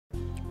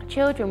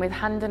Children with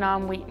hand and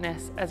arm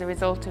weakness as a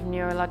result of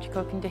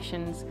neurological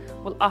conditions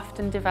will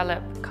often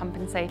develop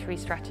compensatory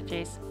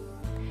strategies.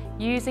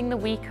 Using the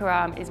weaker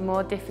arm is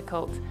more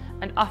difficult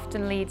and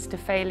often leads to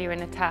failure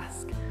in a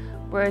task,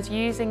 whereas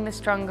using the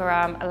stronger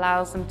arm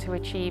allows them to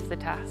achieve the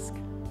task.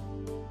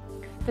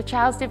 The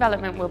child's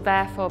development will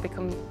therefore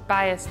become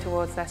biased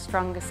towards their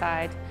stronger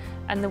side,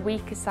 and the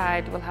weaker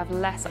side will have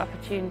less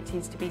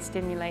opportunities to be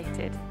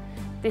stimulated.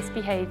 This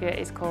behaviour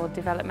is called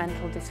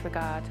developmental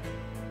disregard.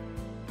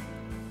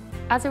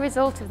 As a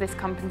result of this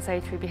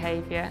compensatory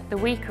behaviour, the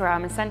weaker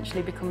arm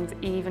essentially becomes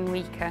even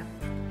weaker.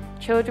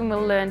 Children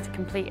will learn to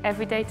complete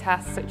everyday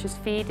tasks such as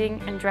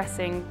feeding and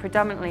dressing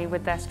predominantly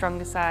with their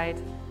stronger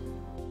side.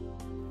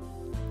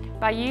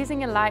 By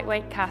using a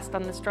lightweight cast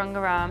on the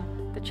stronger arm,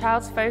 the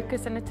child's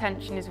focus and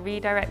attention is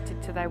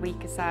redirected to their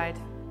weaker side.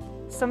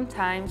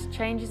 Sometimes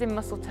changes in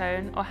muscle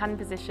tone or hand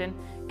position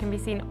can be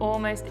seen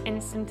almost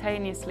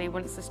instantaneously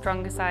once the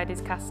stronger side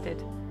is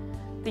casted.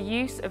 The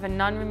use of a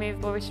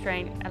non-removable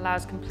restraint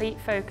allows complete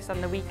focus on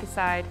the weaker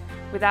side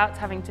without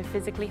having to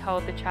physically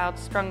hold the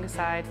child's stronger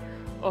side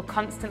or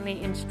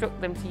constantly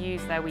instruct them to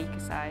use their weaker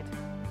side.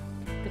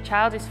 The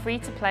child is free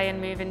to play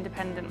and move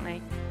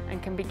independently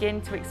and can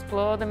begin to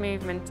explore the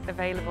movement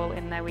available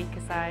in their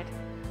weaker side.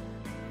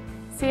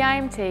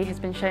 CIMT has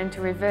been shown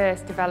to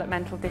reverse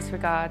developmental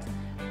disregard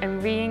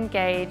and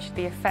re-engage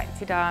the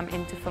affected arm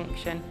into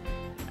function,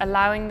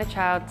 allowing the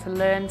child to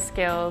learn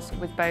skills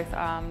with both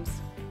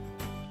arms.